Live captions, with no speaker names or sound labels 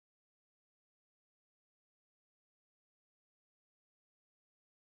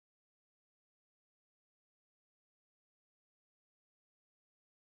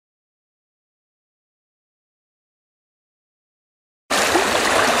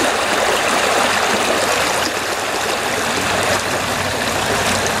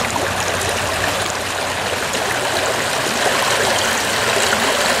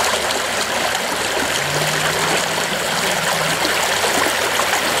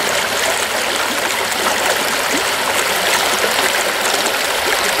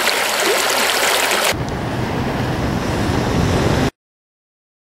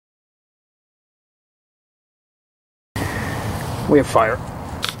We have fire.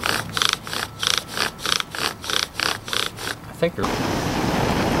 I think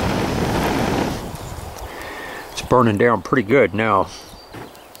it's burning down pretty good now.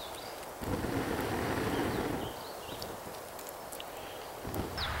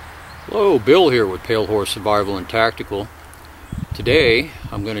 Hello, Bill here with Pale Horse Survival and Tactical. Today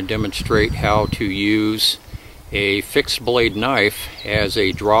I'm going to demonstrate how to use a fixed blade knife as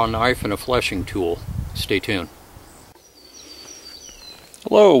a draw knife and a fleshing tool. Stay tuned.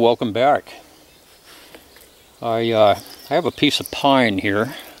 Hello, welcome back. I have a piece of pine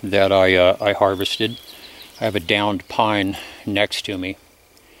here that I harvested. I have a downed pine next to me,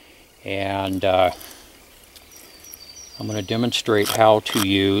 and I'm going to demonstrate how to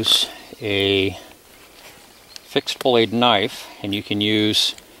use a fixed blade knife, and you can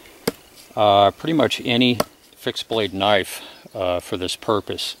use pretty much any fixed blade knife for this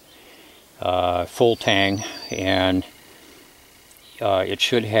purpose. Full tang, and it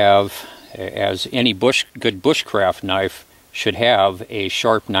should have, as any good bushcraft knife should have, a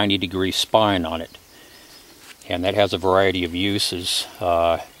sharp 90-degree spine on it, and that has a variety of uses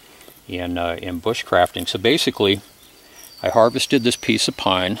in bushcrafting. So basically, I harvested this piece of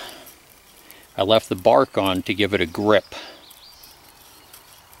pine. I left the bark on to give it a grip,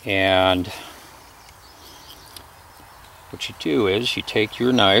 and what you do is you take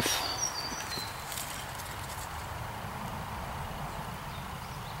your knife,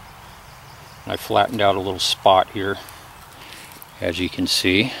 I flattened out a little spot here, as you can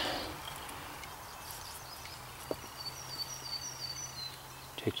see.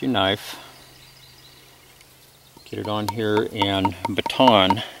 Take your knife, get it on here, and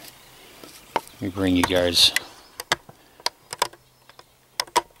baton. Let me bring you guys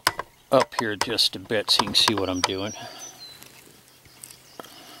up here just a bit so you can see what I'm doing.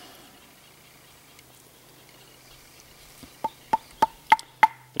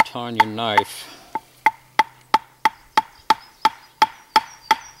 Baton your knife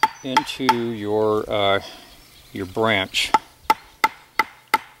into your branch.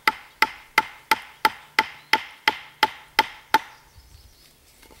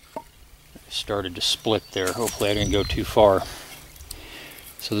 Started to split there. Hopefully I didn't go too far.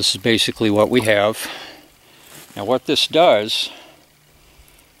 So this is basically what we have. Now what this does,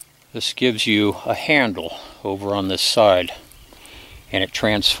 this gives you a handle over on this side, and it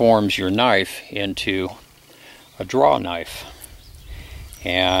transforms your knife into a draw knife.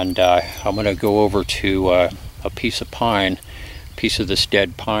 And I'm going to go over to a piece of pine, a piece of this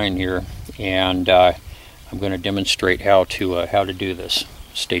dead pine here, and I'm going to demonstrate how to do this.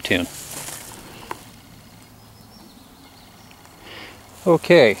 Stay tuned.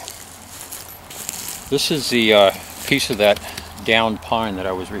 Okay, this is the piece of that downed pine that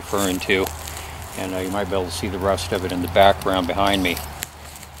I was referring to, and you might be able to see the rest of it in the background behind me.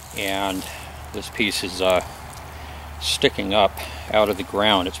 And this piece is sticking up out of the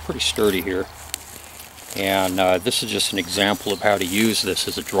ground. It's pretty sturdy here, and this is just an example of how to use this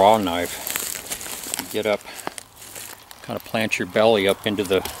as a draw knife. You get up, kind of plant your belly up into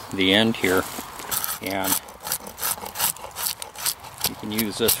the end here, and you can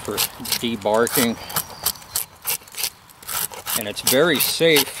use this for debarking, and it's very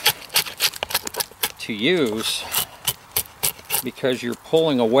safe to use because you're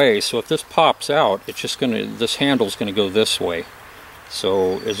pulling away. So if this pops out, it's just this handle's gonna go this way.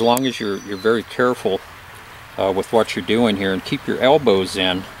 So as long as you're very careful with what you're doing here, and keep your elbows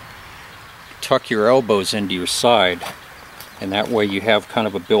in, tuck your elbows into your side, and that way you have kind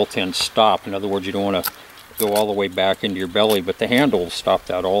of a built-in stop. In other words, you don't want to go all the way back into your belly, but the handle will stop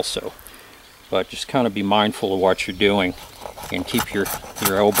that also. But just kind of be mindful of what you're doing and keep your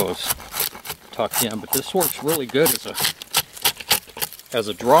elbows tucked in. But this works really good as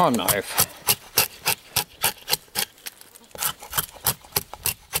a draw knife.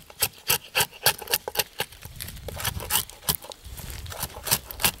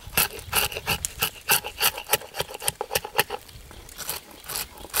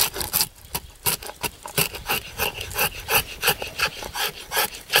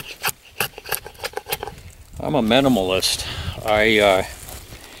 I'm a minimalist. I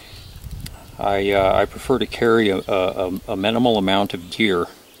prefer to carry a minimal amount of gear,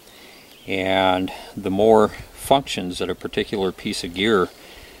 and the more functions that a particular piece of gear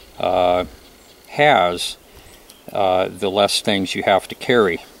has, the less things you have to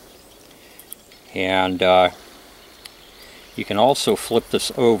carry. And you can also flip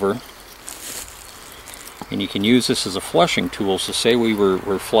this over, and you can use this as a fleshing tool. So say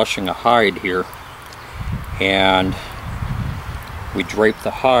we're fleshing a hide here, and we drape the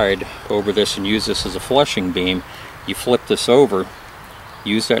hide over this and use this as a fleshing beam. you flip this over,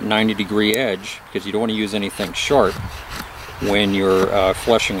 use that 90-degree edge, because you don't want to use anything sharp when you're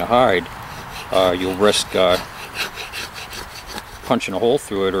fleshing a hide. You'll risk punching a hole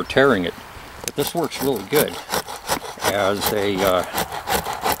through it or tearing it. But this works really good as a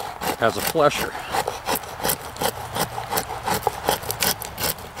flesher.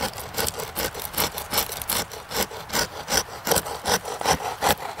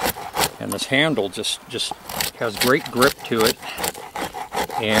 And this handle just has great grip to it,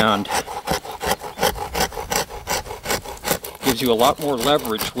 and gives you a lot more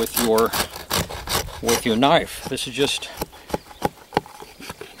leverage with your knife. This is just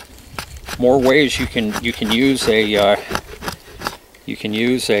more ways you can use a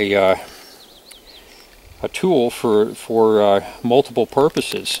tool for multiple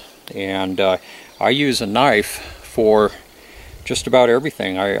purposes. And I use a knife for just about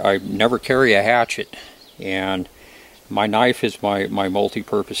everything. I never carry a hatchet, and my knife is my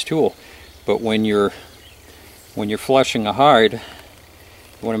multi-purpose tool. But when you're fleshing a hide, you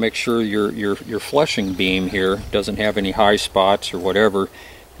want to make sure your fleshing beam here doesn't have any high spots or whatever.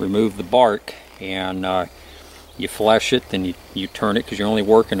 Remove the bark, and you flesh it, then you turn it, because you're only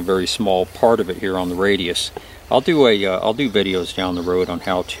working a very small part of it here on the radius. I'll do videos down the road on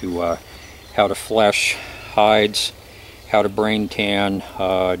how to flesh hides, how to brain tan,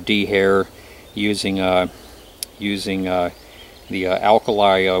 dehair using the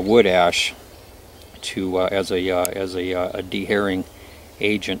alkali wood ash as a dehairing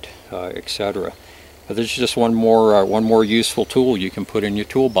agent, etc. This is just one more useful tool you can put in your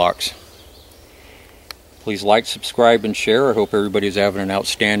toolbox. Please like, subscribe, and share. I hope everybody's having an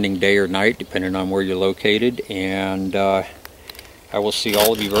outstanding day or night, depending on where you're located. And I will see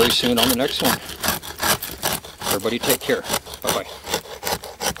all of you very soon on the next one. Everybody take care. Bye-bye.